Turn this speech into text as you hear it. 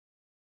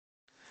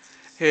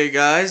Hey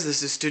guys,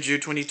 this is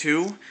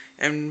Studio22,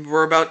 and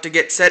we're about to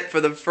get set for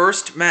the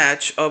first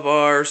match of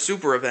our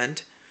super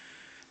event,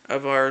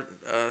 of our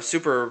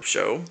super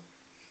show,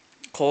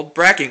 called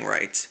Bragging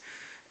Rights.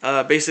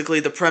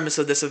 Basically, the premise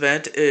of this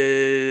event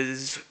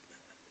is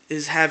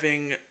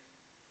having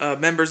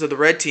members of the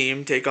red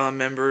team take on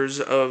members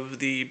of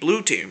the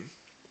blue team.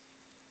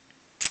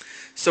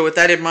 So with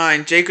that in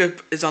mind,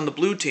 Jacob is on the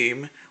blue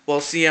team, while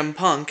CM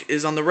Punk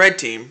is on the red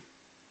team.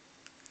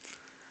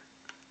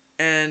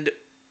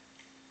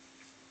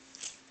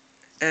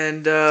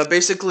 And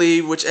basically,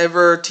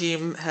 whichever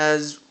team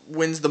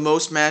wins the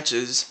most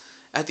matches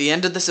at the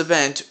end of this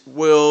event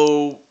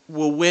will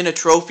win a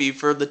trophy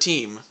for the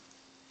team.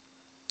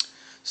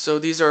 So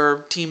these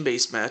are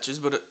team-based matches,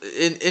 but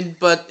in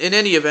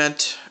any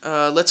event,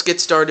 let's get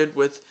started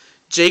with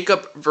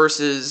Jacob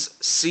versus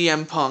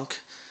CM Punk,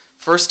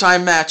 first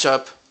time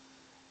matchup,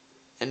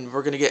 and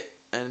we're gonna get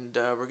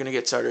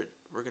started.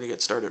 We're gonna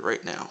get started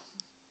right now.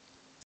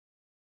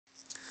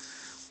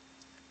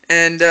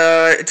 And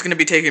it's going to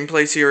be taking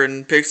place here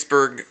in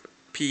Pittsburgh,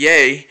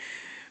 PA.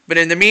 But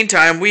in the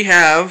meantime, we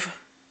have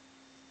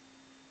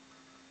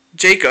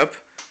Jacob,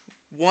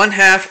 one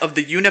half of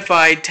the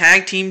Unified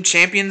Tag Team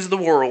Champions of the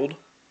World,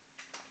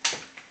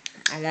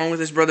 along with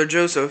his brother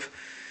Joseph.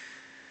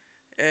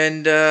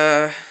 And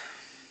I'll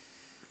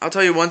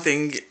tell you one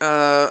thing.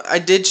 I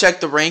did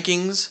check the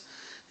rankings,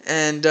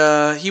 and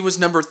he was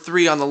number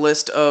 3 on the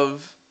list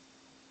of...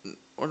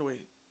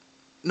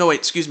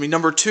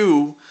 number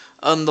 2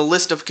 on the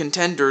list of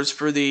contenders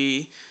for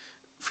the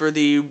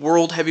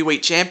World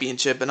Heavyweight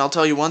Championship. And I'll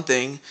tell you one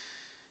thing,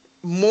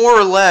 more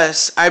or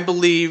less, I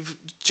believe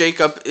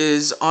Jacob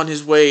is on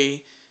his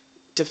way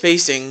to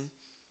facing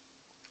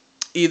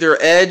either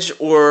Edge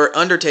or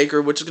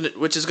Undertaker, which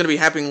is gonna be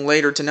happening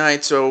later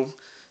tonight. So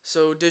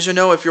did you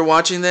know, if you're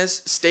watching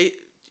this,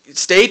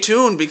 stay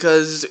tuned,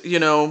 because you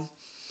know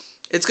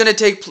it's gonna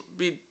take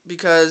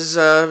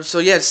so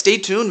yeah, stay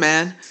tuned,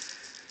 man.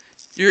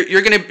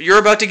 You're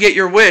about to get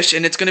your wish,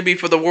 and it's gonna be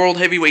for the World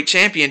Heavyweight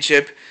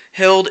Championship,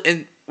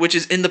 which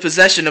is in the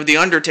possession of the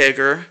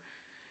Undertaker,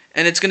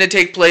 and it's gonna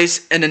take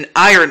place in an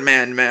Iron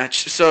Man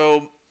match.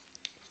 So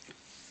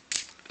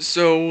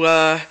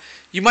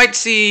you might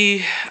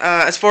see,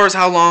 as far as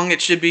how long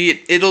it should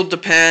be, it'll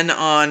depend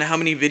on how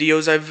many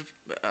videos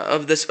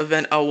of this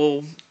event I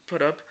will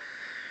put up.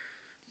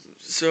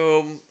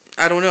 So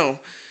I don't know,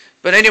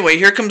 but anyway,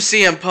 here comes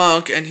CM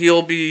Punk, and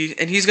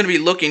he's gonna be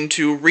looking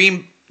to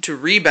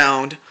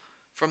rebound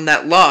from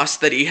that loss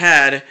that he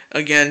had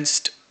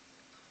against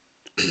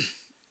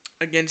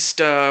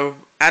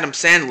Adam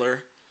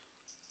Sandler.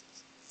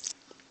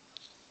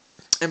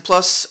 And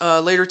plus,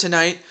 later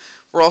tonight,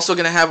 we're also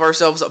going to have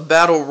ourselves a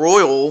battle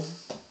royal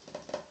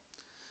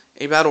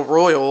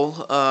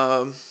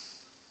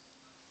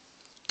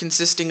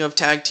consisting of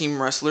tag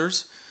team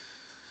wrestlers.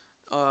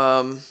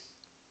 I'll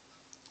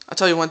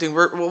tell you one thing,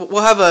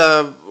 we'll have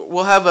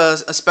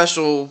a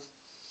special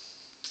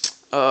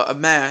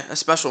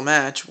special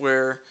match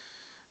where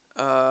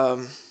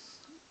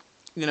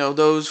you know,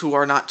 those who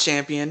are not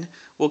champion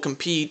will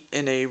compete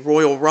in a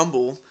Royal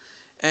Rumble,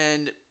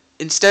 and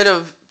instead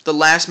of the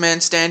last man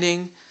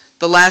standing,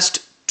 the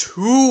last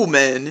 2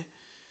 men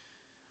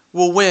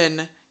will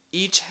win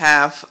each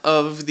half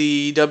of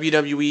the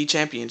WWE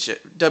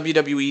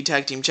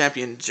Tag Team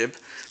Championship.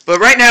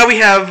 But right now we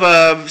have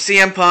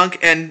CM Punk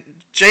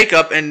and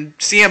Jacob, and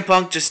CM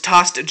Punk just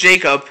tossed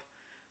Jacob,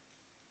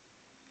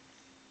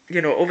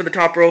 you know, over the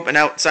top rope and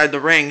outside the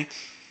ring.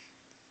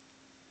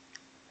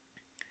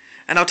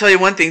 And I'll tell you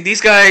one thing,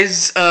 these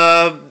guys,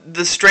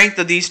 the strength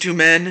of these 2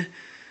 men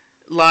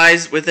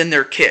lies within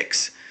their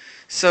kicks.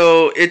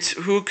 So it's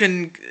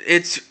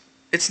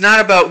not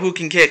about who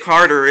can kick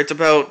harder, it's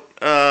about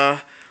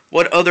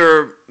what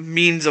other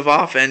means of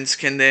offense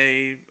can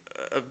they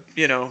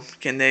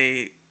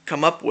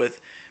come up with.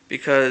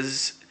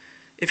 Because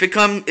if it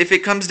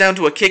comes down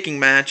to a kicking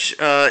match,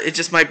 it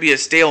just might be a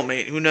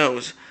stalemate, who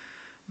knows.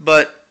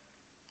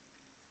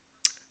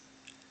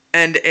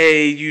 And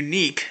a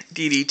unique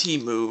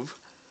DDT move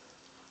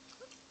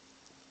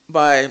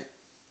by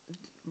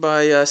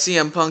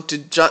CM Punk to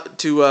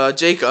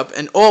Jacob,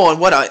 and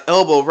what an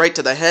elbow right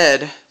to the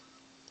head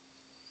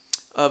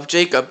of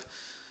Jacob.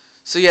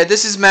 So yeah,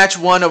 this is match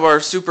 1 of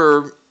our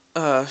super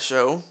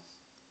show.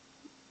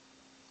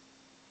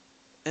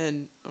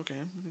 And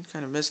okay,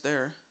 kind of missed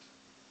there.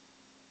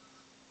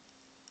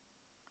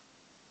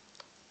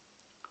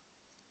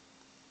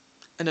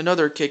 And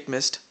another kick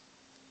missed.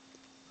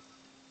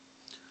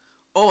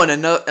 Oh, and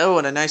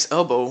a nice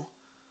elbow.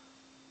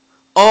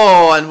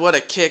 Oh, and what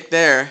a kick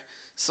there.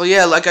 So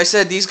yeah, like I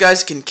said, these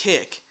guys can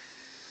kick.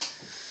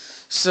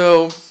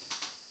 So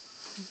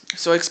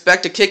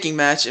expect a kicking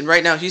match, and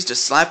right now he's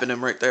just slapping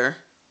him right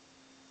there.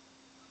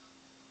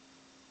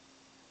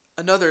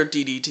 Another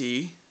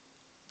DDT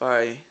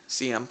by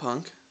CM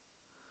Punk.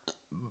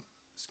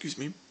 Excuse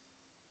me.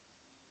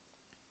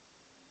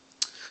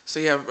 So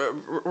yeah,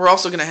 we're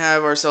also going to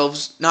have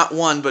ourselves not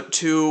 1 but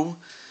 2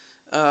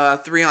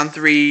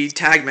 3-on-3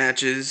 tag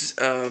matches.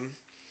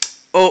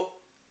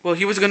 Well,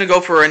 he was gonna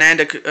go for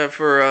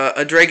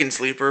a dragon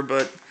sleeper,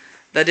 but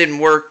that didn't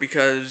work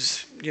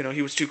because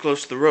he was too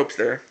close to the ropes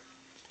there.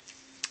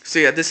 So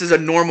yeah, this is a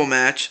normal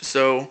match.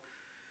 So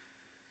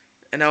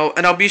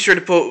I'll be sure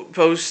to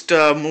post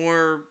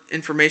more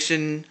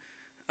information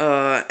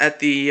at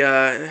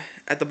the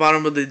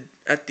bottom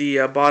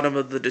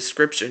of the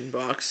description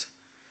box.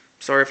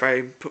 Sorry if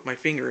I put my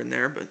finger in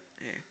there, but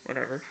hey,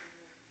 whatever.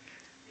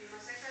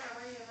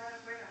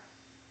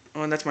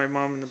 Oh, and that's my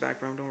mom in the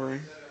background. Don't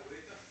worry.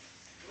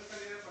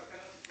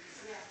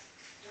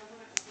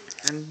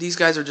 And these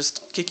guys are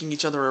just kicking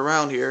each other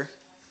around here.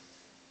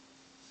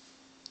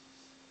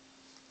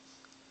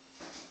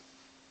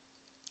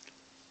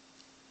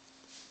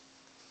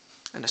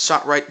 And a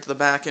shot right to the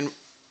back, and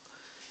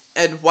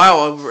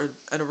wow,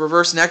 and a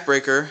reverse neck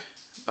breaker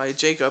by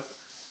Jacob,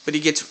 but he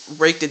gets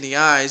raked in the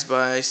eyes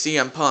by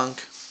CM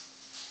Punk.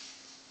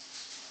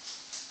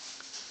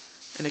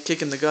 And a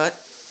kick in the gut.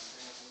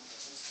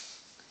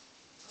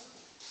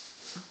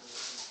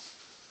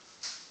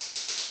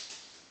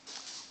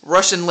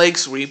 Russian leg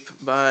sweep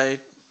by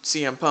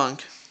CM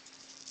Punk.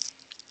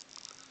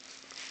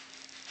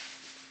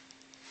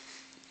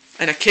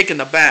 And a kick in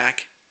the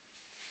back.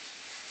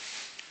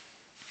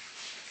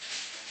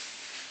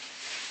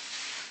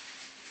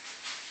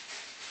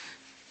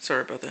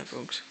 Sorry about that,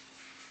 folks.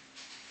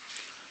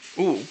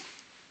 Ooh.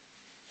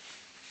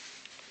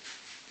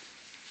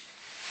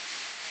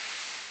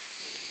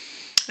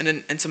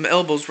 And some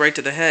elbows right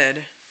to the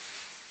head.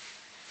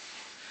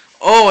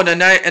 Oh,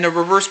 and a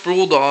reverse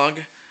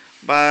bulldog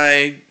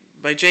by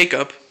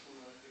Jacob.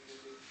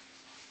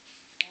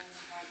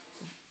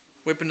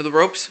 Whip into the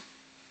ropes.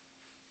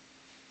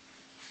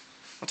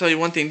 I'll tell you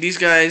one thing, these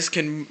guys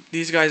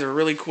are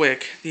really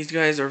quick. These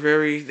guys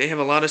they have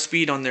a lot of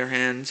speed on their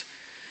hands.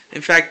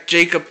 In fact,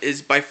 Jacob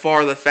is by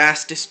far the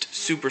fastest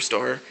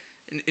superstar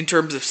in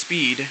terms of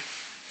speed.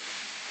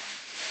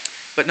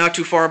 But not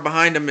too far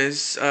behind him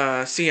is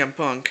CM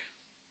Punk.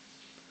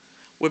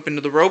 Whip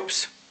into the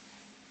ropes.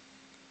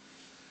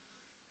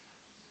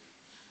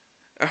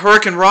 A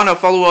Hurricane Rana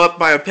follow up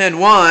by a pin.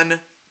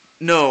 One.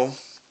 No.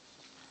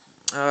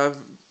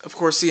 Of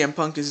course, CM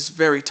Punk is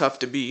very tough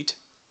to beat.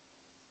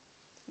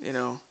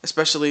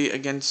 Especially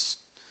against...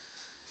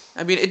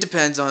 I mean, it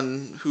depends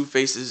on who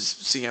faces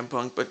CM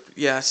Punk, but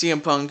yeah,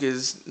 CM Punk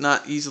is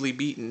not easily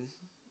beaten.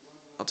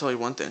 I'll tell you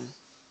one thing.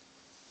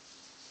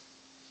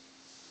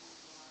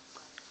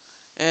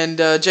 And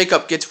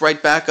Jacob gets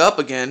right back up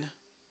again.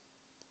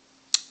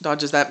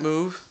 Dodges that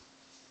move.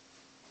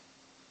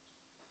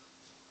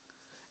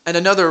 And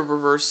another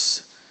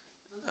reverse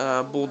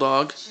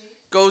bulldog.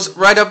 Goes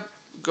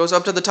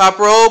up to the top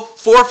rope.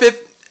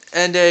 450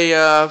 and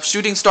a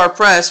shooting star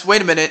press.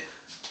 Wait a minute.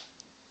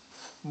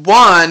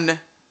 1,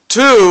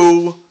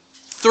 2,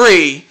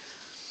 3.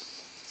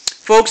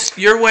 Folks,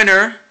 your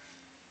winner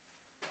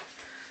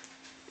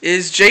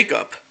is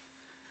Jacob.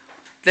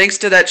 Thanks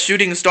to that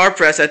shooting star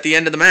press at the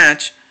end of the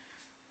match.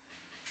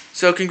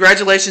 So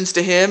congratulations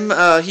to him.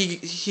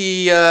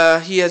 He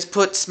has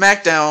put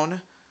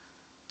SmackDown,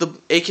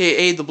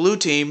 aka the Blue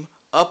Team,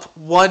 up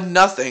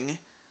 1-0.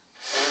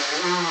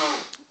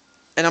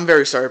 And I'm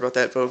very sorry about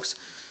that, folks.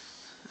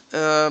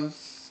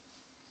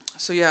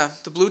 So yeah,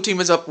 the Blue Team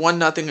is up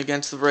 1-0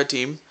 against the Red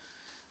Team.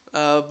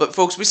 But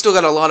folks, we still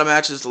got a lot of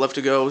matches left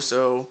to go,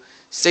 so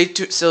stay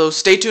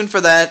tuned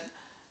for that.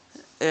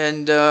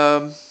 And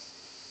so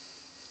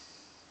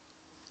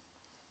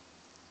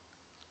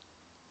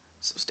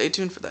stay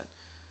tuned for that.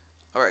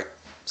 All right,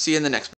 see you in the next.